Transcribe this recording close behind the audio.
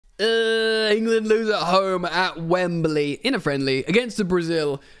England lose at home at Wembley in a friendly against the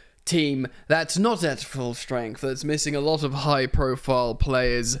Brazil team that's not at full strength, that's missing a lot of high-profile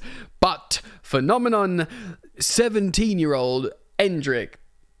players, but phenomenon 17-year-old ENDRICK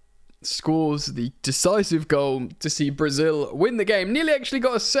scores the decisive goal to see Brazil win the game. Nearly actually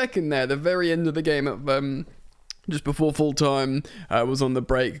got a second there, the very end of the game, at, just before full time. Was on the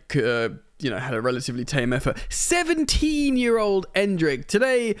break, had a relatively tame effort. 17-year-old ENDRICK.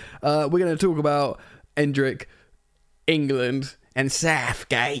 Today, we're going to talk about ENDRICK, England, and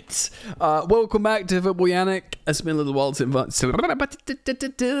Southgate. Welcome back to Football Yannick. It's been a little while since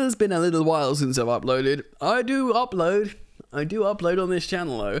I've uploaded. I do upload on this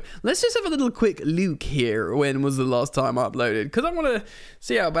channel though. Let's just have a little quick look here. When was the last time I uploaded? Because I want to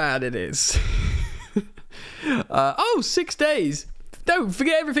see how bad it is. 6 days. Don't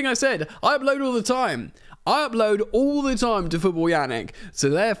forget everything I said. I upload all the time. To Football Yannick. So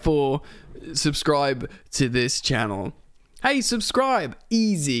therefore, subscribe to this channel. Hey, subscribe.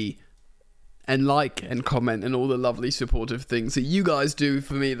 Easy. And like and comment and all the lovely supportive things that you guys do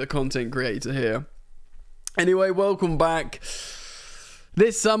for me, the content creator here. Anyway, welcome back.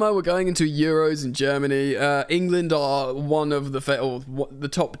 This summer, we're going into Euros in Germany. England are one of the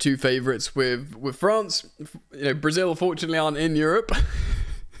top two favourites with France. Brazil, fortunately, aren't in Europe.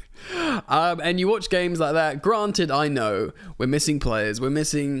 And you watch games like that. Granted, I know we're missing players. We're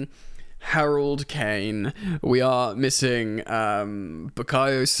missing Harold Kane. We are missing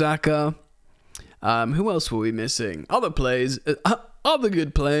Bukayo Saka. Who else were we missing? Other players. Other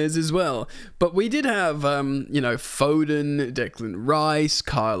good players as well. But we did have, Foden, Declan Rice,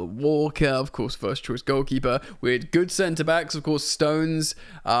 Kyle Walker, of course, first choice goalkeeper. We had good centre-backs, of course, Stones,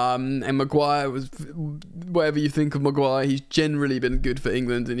 and Maguire was, whatever you think of Maguire, he's generally been good for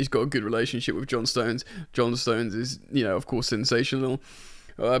England, and he's got a good relationship with John Stones. John Stones is, of course, sensational.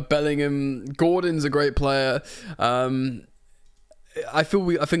 Bellingham, Gordon's a great player. I think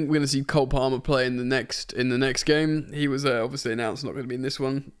we're going to see Cole Palmer play in the next game. He was obviously announced not going to be in this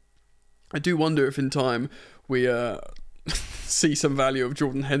one. I do wonder if in time we see some value of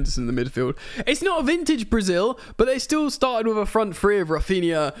Jordan Henderson in the midfield. It's not a vintage Brazil, but they still started with a front three of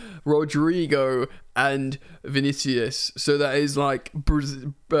Rafinha, Rodrigo, and Vinicius. So that is like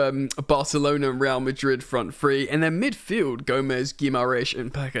Barcelona and Real Madrid front three. And then midfield, Gomez, Guimaraes,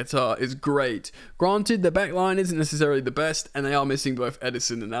 and Paquetá is great. Granted, the back line isn't necessarily the best, and they are missing both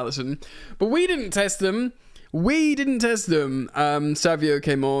Edison and Alisson. But we didn't test them. Savio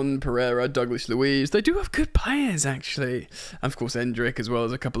came on, Pereira, Douglas Luiz. They do have good players, actually. And of course, ENDRICK, as well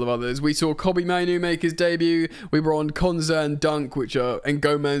as a couple of others. We saw Kobbie Mainoo make his debut. We were on Konza and Dunk, and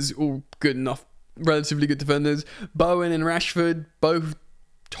Gomez, all good enough, relatively good defenders. Bowen and Rashford, both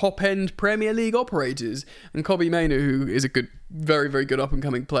top-end Premier League operators. And Kobbie Mainoo, who is a good, very, very good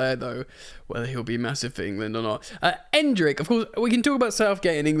up-and-coming player, though whether he'll be massive for England or not. ENDRICK, of course, we can talk about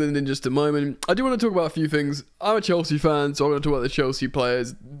Southgate in England in just a moment. I do want to talk about a few things. I'm a Chelsea fan, so I'm going to talk about the Chelsea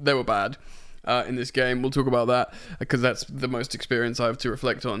players. They were bad in this game. We'll talk about that because that's the most experience I have to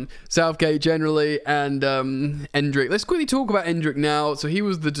reflect on. Southgate generally, and ENDRICK. Let's quickly talk about ENDRICK now. So he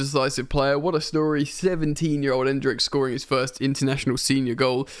was the decisive player. What a story. 17-year-old ENDRICK scoring his first international senior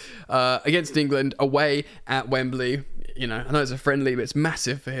goal against England away at Wembley. I know it's a friendly, but it's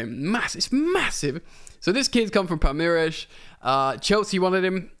massive for him. It's massive. So this kid's come from Palmeiras. Chelsea wanted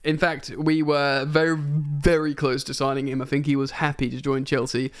him. In fact, we were very, very close to signing him. I think he was happy to join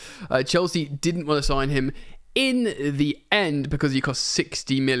Chelsea. Chelsea didn't want to sign him in the end because he cost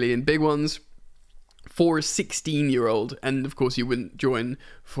 60 million, big ones, for a 16-year-old. And of course, he wouldn't join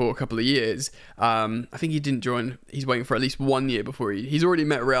for a couple of years. I think he didn't join. He's waiting for at least 1 year before he's already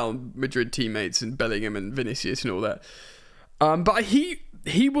met Real Madrid teammates and Bellingham and Vinicius and all that. But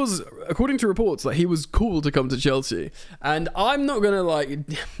he was, according to reports, he was cool to come to Chelsea. And I'm not going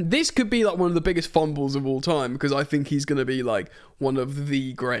to, this could be one of the biggest fumbles of all time because I think he's going to be one of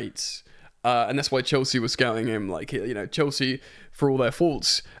the greats. And that's why Chelsea was scouting him. Chelsea, for all their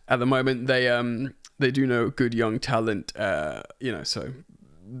faults at the moment, they do know good young talent. So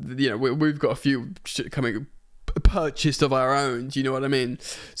we've got a few coming purchased of our own. Do you know what I mean?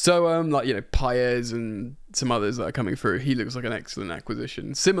 So Paez and some others that are coming through. He looks like an excellent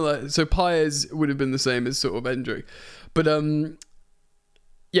acquisition. Similar. So Paez would have been the same as sort of ENDRICK, but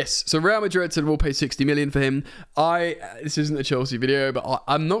yes. So Real Madrid said we'll pay 60 million for him. This isn't a Chelsea video, but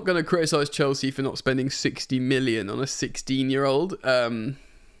I'm not going to criticize Chelsea for not spending 60 million on a 16-year-old. If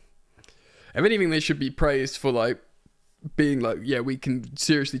anything, they should be praised for being we can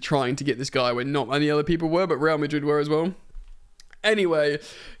seriously trying to get this guy when not many other people were, but Real Madrid were as well. Anyway,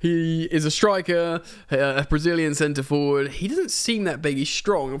 he is a striker, a Brazilian centre forward. He doesn't seem that big. He's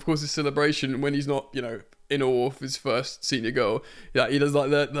strong. Of course, his celebration when he's not, you know, in awe of his first senior goal. Yeah, he does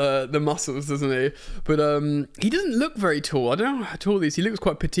like the muscles, doesn't he? But he doesn't look very tall. I don't know how tall he is. He looks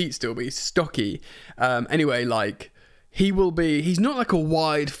quite petite still, but he's stocky. Anyway, like, he's not like a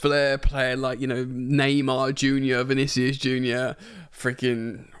wide flare player like, you know, Neymar Jr., Vinicius Jr.,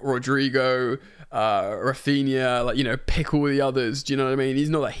 freaking Rodrigo, Rafinha, like, you know, pick all the others. Do you know what I mean? He's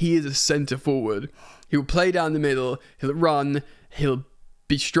not like, he is a centre forward. He'll play down the middle, he'll run, he'll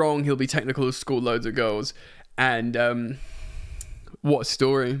be strong, he'll be technical, he'll score loads of goals. And what a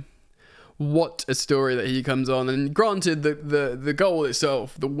story. What a story that he comes on. And granted, the goal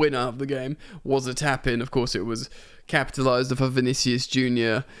itself, the winner of the game, was a tap-in. Of course, it was capitalised off a Vinicius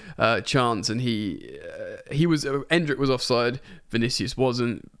Jr. Chance, and ENDRICK was offside, Vinicius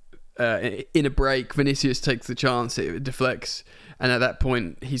wasn't. In a break, Vinicius takes the chance, it deflects, and at that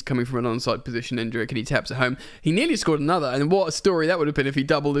point, he's coming from an onside position, ENDRICK, and he taps it home. He nearly scored another, and what a story that would have been if he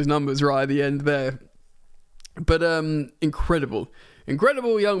doubled his numbers right at the end there. But incredible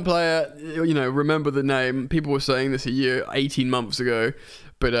young player. You know, remember the name. People were saying this 18 months ago,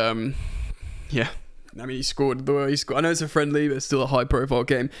 but yeah. I mean, he scored the way he scored. I know it's a friendly, but it's still a high-profile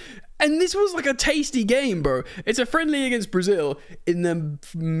game. And this was like a tasty game, bro. It's a friendly against Brazil in the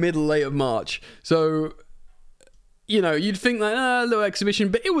late of March. So, you know, you'd think like, a little exhibition,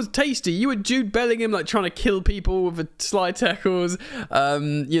 but it was tasty. You were Jude Bellingham, like, trying to kill people with the slide tackles.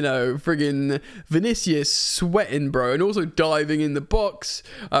 You know, friggin' Vinicius sweating, bro, and also diving in the box.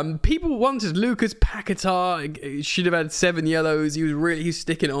 People wanted Lucas Paquetá. Should have had 7 yellows. He's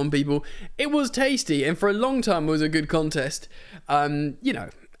sticking it on people. It was tasty, and for a long time, it was a good contest. You know,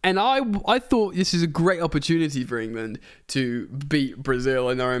 and I thought this is a great opportunity for England to beat Brazil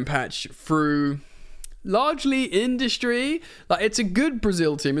in their own patch through largely industry. Like, it's a good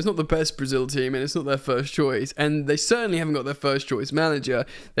Brazil team. It's not the best Brazil team, and it's not their first choice. And they certainly haven't got their first choice manager.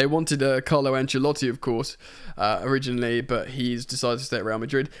 They wanted Carlo Ancelotti, of course, originally, but he's decided to stay at Real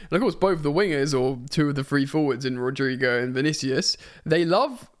Madrid. And of course, both the wingers, or 2 of the 3 forwards in Rodrigo and Vinicius, they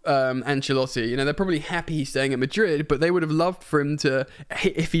love Ancelotti. You know, they're probably happy he's staying at Madrid, but they would have loved for him to,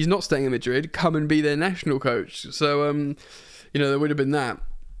 if he's not staying at Madrid, come and be their national coach. So, you know, there would have been that.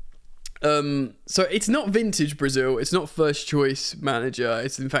 So it's not vintage Brazil. It's not first choice manager.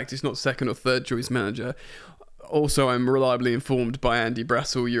 In fact, it's not second or third choice manager. Also, I'm reliably informed by Andy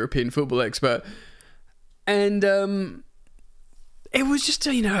Brassel, European football expert. And it was just,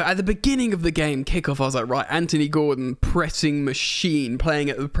 you know, at the beginning of the game, kickoff, I was like, right, Anthony Gordon, pressing machine,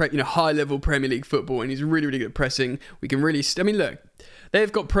 playing at the high level Premier League football, and he's really, really good at pressing. We can really, I mean, look,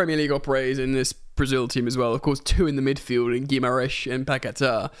 they've got Premier League operators in this Brazil team as well. Of course, 2 in the midfield in Guimarães and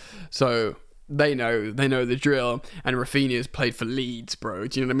Paquetá. So they know the drill. And Rafinha's played for Leeds, bro.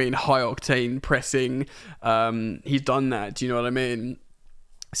 Do you know what I mean? High octane pressing. He's done that. Do you know what I mean?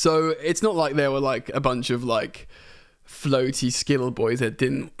 So it's not like there were like a bunch of like floaty skill boys that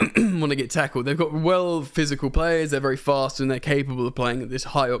didn't want to get tackled. They've got well physical players. They're very fast and they're capable of playing at this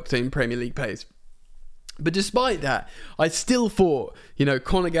high octane Premier League pace. But despite that, I still thought, you know,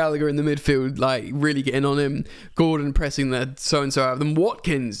 Conor Gallagher in the midfield, like, really getting on him. Gordon pressing the so-and-so out of them.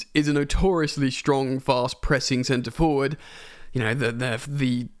 Watkins is a notoriously strong, fast pressing centre-forward. You know,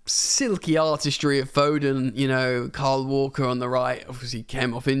 the silky artistry of Foden, you know, Kyle Walker on the right. Obviously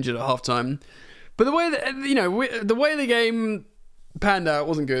came off injured at half-time. But the way that, you know, the way the game panned out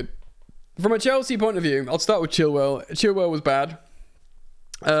wasn't good. From a Chelsea point of view, I'll start with Chilwell. Chilwell was bad.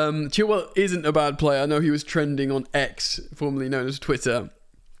 Chilwell isn't a bad player. I know he was trending on X, formerly known as Twitter.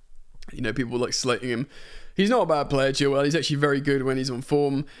 You know, people like slating him. He's not a bad player, Chilwell. He's actually very good when he's on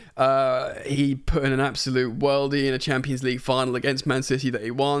form. He put in an absolute worldie in a Champions League final against Man City that he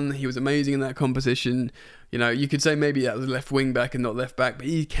won. He was amazing in that competition. You know, you could say maybe that was left wing back and not left back, but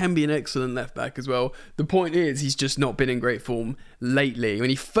he can be an excellent left back as well. The point is, he's just not been in great form lately. When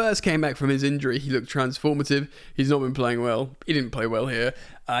he first came back from his injury, he looked transformative. He's not been playing well. He didn't play well here.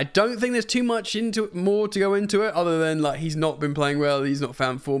 I don't think there's too much more to go into it, other than like he's not been playing well. He's not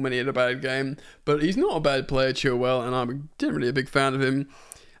found form and he had a bad game, but he's not a bad player, Chilwell, and I'm generally a big fan of him.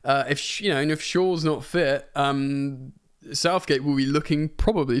 If Shaw's not fit, Southgate will be looking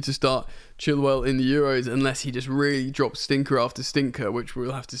probably to start Chilwell in the Euros unless he just really drops stinker after stinker, which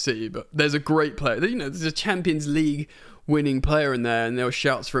we'll have to see. But there's a great player. You know, there's a Champions League winning player in there, and there were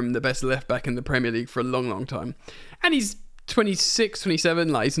shouts for him the best left back in the Premier League for a long, long time. And he's 26,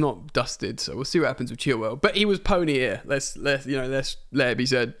 27, like he's not dusted, so we'll see what happens with Chilwell. But he was pony here. Let's let it be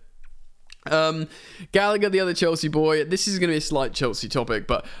said. Gallagher, the other Chelsea boy, this is going to be a slight Chelsea topic,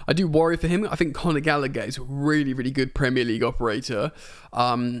 but I do worry for him. I think Conor Gallagher is a really, really good Premier League operator.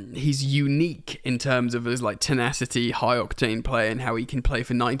 He's unique in terms of his like tenacity, high octane play, and how he can play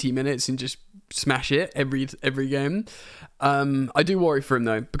for 90 minutes and just smash it every game. I do worry for him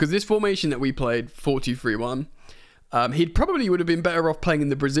though, because this formation that we played, 4-2-3-1, he probably would have been better off playing in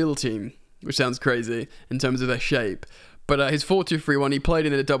the Brazil team, which sounds crazy in terms of their shape. But his 4-2-3-1, he played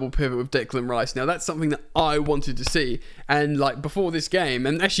in a double pivot with Declan Rice. Now, that's something that I wanted to see. And, like, before this game,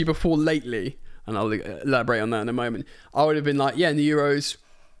 and actually before lately, and I'll elaborate on that in a moment, I would have been like, yeah, in the Euros,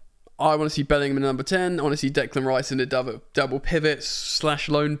 I want to see Bellingham in number 10. I want to see Declan Rice in a double pivot /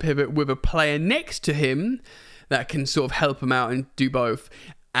 lone pivot with a player next to him that can sort of help him out and do both.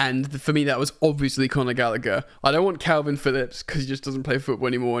 And for me, that was obviously Conor Gallagher. I don't want Calvin Phillips because he just doesn't play football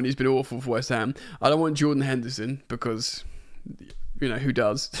anymore and he's been awful for West Ham. I don't want Jordan Henderson because, you know, who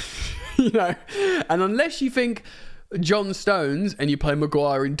does? You know, and unless you think John Stones and you play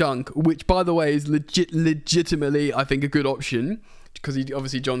Maguire and Dunk, which by the way is legitimately, I think, a good option because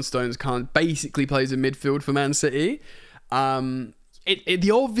obviously John Stones basically plays in midfield for Man City.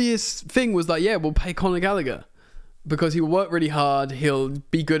 The obvious thing was like, yeah, we'll pay Conor Gallagher. Because he'll work really hard, he'll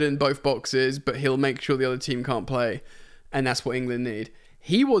be good in both boxes, but he'll make sure the other team can't play. And that's what England need.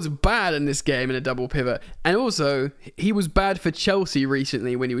 He was bad in this game in a double pivot. And also, he was bad for Chelsea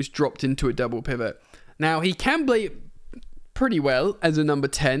recently when he was dropped into a double pivot. Now, he can play pretty well as a number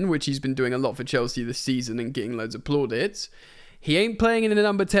 10, which he's been doing a lot for Chelsea this season and getting loads of plaudits. He ain't playing in a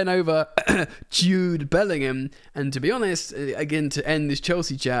number 10 over Jude Bellingham. And to be honest, again, to end this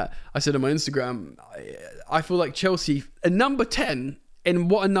Chelsea chat, I said on my Instagram, I feel like Chelsea, a number 10, in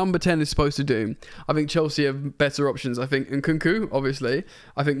what a number 10 is supposed to do, I think Chelsea have better options. I think Nkunku, obviously.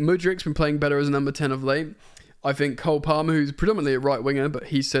 I think Mudrik's been playing better as a number 10 of late. I think Cole Palmer, who's predominantly a right winger, but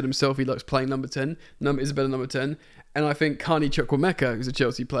he said himself he likes playing number 10, is a better number 10. And I think Carney Chukwuemeka, who's a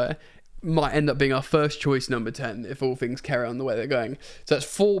Chelsea player, might end up being our first choice number 10 if all things carry on the way they're going. So that's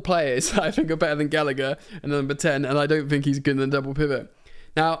 4 players I think are better than Gallagher and number 10, and I don't think he's good in the double pivot.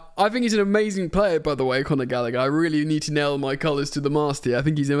 Now, I think he's an amazing player, by the way, Conor Gallagher. I really need to nail my colours to the mast here. I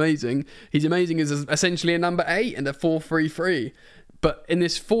think he's amazing. He's amazing as essentially a number 8 and a 4-3-3. But in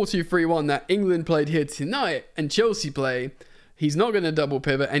this 4-2-3-1 that England played here tonight and Chelsea play, he's not going to double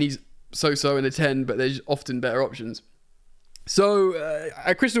pivot and he's so-so in a 10, but there's often better options. So,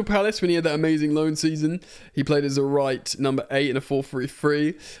 at Crystal Palace, when he had that amazing loan season, he played as a right number 8 in a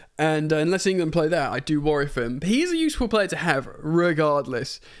 4-3-3. And unless England play that, I do worry for him. But he is a useful player to have,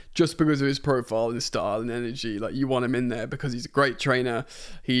 regardless, just because of his profile and style and energy. Like, you want him in there because he's a great trainer,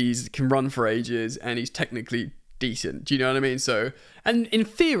 he can run for ages, and he's technically decent. Do you know what I mean? So, and in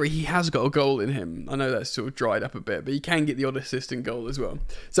theory, he has got a goal in him. I know that's sort of dried up a bit, but he can get the odd assist and goal as well.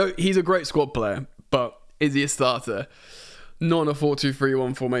 So, he's a great squad player, but is he a starter? Not a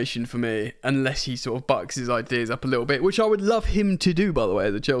 4-2-3-1 formation for me, unless he sort of bucks his ideas up a little bit, which I would love him to do, by the way,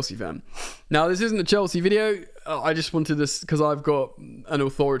 as a Chelsea fan. Now, this isn't a Chelsea video. I just wanted this because I've got an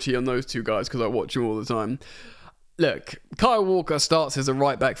authority on those two guys because I watch them all the time. Look, Kyle Walker starts as a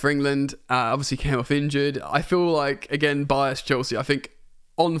right back for England. Obviously came off injured. I feel like, again, biased Chelsea. I think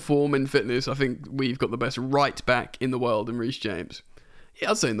on form and fitness, I think we've got the best right back in the world in Reece James.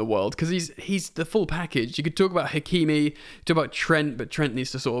 Yeah, I'd say in the world, because he's the full package. You could talk about Hakimi, talk about Trent, but Trent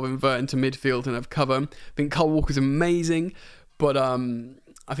needs to sort of invert into midfield and have cover. I think Kyle Walker's amazing, but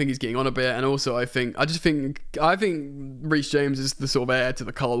I think he's getting on a bit, and also I think Reece James is the sort of heir to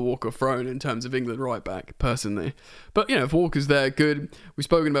the Kyle Walker throne in terms of England right back, personally. But you know, if Walker's there, good. We've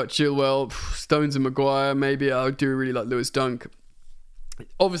spoken about Chilwell, Stones and Maguire. Maybe I do really like Lewis Dunk.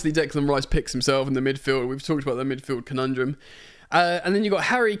 Obviously, Declan Rice picks himself in the midfield. We've talked about the midfield conundrum. And then you got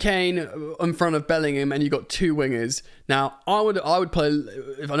Harry Kane in front of Bellingham, and you got 2 wingers. Now, I would play,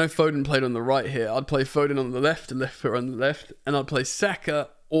 if I know Foden played on the right here, I'd play Foden on the left foot on the left, and I'd play Saka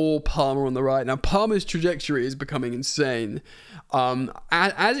or Palmer on the right. Now, Palmer's trajectory is becoming insane.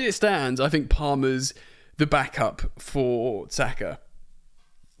 As it stands, I think Palmer's the backup for Saka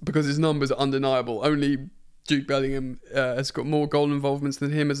because his numbers are undeniable. Only Jude Bellingham has got more goal involvements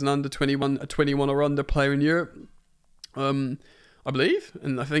than him as an under 21 or under player in Europe. I believe,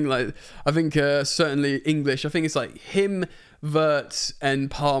 and I think certainly English. I think it's like him, Wirtz, and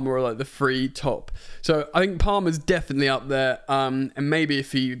Palmer are like the 3 top. So I think Palmer's definitely up there. And maybe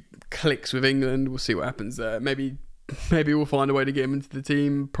if he clicks with England, we'll see what happens there. Maybe we'll find a way to get him into the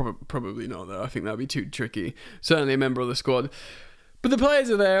team. Probably not though. I think that'd be too tricky. Certainly a member of the squad. But the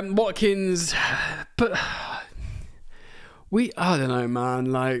players are there. Watkins, but I don't know, man.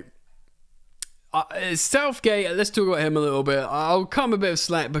 Like. Southgate, let's talk about him a little bit. I'll cut him a bit of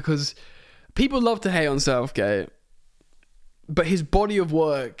slack because people love to hate on Southgate, but his body of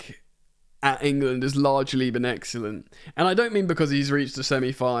work at England has largely been excellent. And I don't mean because he's reached a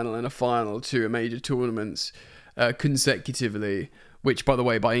semi-final and a final to a major tournaments consecutively, which, by the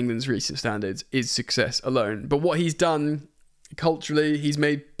way, by England's recent standards, is success alone. But what he's done culturally, he's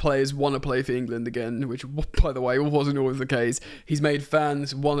made players want to play for England again, which, by the way, wasn't always the case. He's made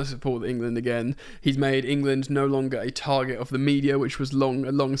fans want to support England again. He's made England no longer a target of the media, which was a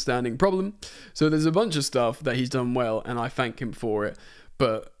long-standing problem. So there's a bunch of stuff that he's done well, and I thank him for it.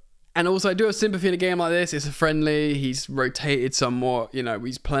 And also, I do have sympathy in a game like this. It's a friendly. He's rotated somewhat. You know,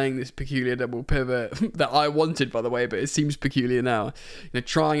 he's playing this peculiar double pivot that I wanted, by the way, but it seems peculiar now. You know,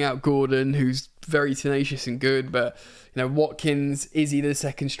 trying out Gordon, who's very tenacious and good, but, you know, Watkins, is he the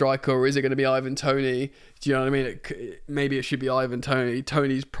second striker, or is it going to be Ivan Toney? Do you know what I mean? Maybe it should be Ivan Toney.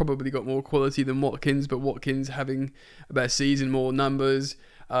 Toney's probably got more quality than Watkins, but Watkins having a better season, more numbers.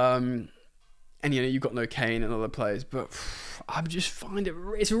 And, you know, you've got no Kane and other players, but I just find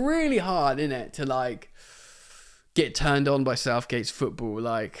it's really hard, isn't it, to, like, get turned on by Southgate's football,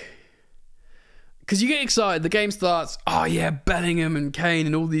 like, because you get excited, the game starts, oh yeah, Bellingham and Kane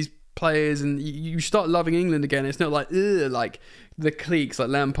and all these players, and you start loving England again. It's not like, ugh, like the cliques, like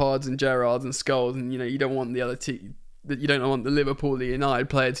Lampards and Gerrards and Scholes, and, you know, you don't want the other team, that you don't want the Liverpool, the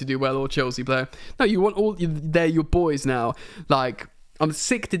United player to do well, or Chelsea player. No, you want they're your boys now. Like, I'm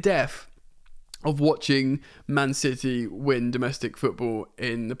sick to death of watching Man City win domestic football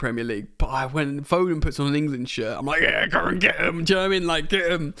in the Premier League. But when Foden puts on an England shirt, I'm like, yeah, go and get him. Do you know what I mean? Like,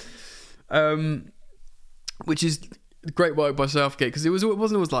 get him. Which is great work by Southgate, because it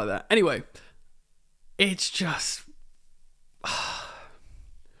wasn't always like that. Anyway, it's just...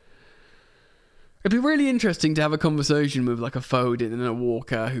 It'd be really interesting to have a conversation with, like, a Foden and a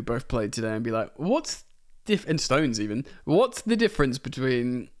Walker who both played today and be like, and Stones even, what's the difference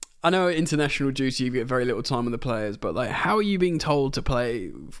between... I know at international duty you get very little time with the players, but, like, how are you being told to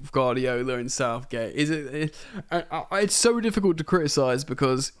play Guardiola and Southgate? It's so difficult to criticise,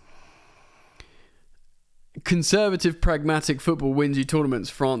 because conservative, pragmatic football wins you tournaments.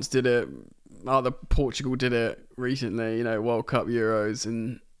 France did it. Portugal did it recently. You know, World Cup, Euros,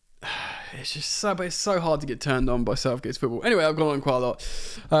 and it's just so hard to get turned on by Southgate's football. Anyway, I've gone on quite a lot.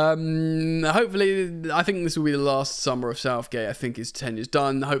 Hopefully, I think this will be the last summer of Southgate. I think his tenure's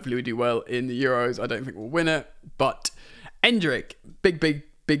done. Hopefully we do well in the Euros. I don't think we'll win it, but ENDRICK,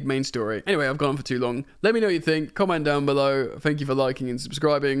 big main story. Anyway, I've gone on for too long. Let me know what you think. Comment down below. Thank you for liking and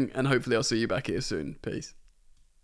subscribing, and hopefully I'll see you back here soon. Peace.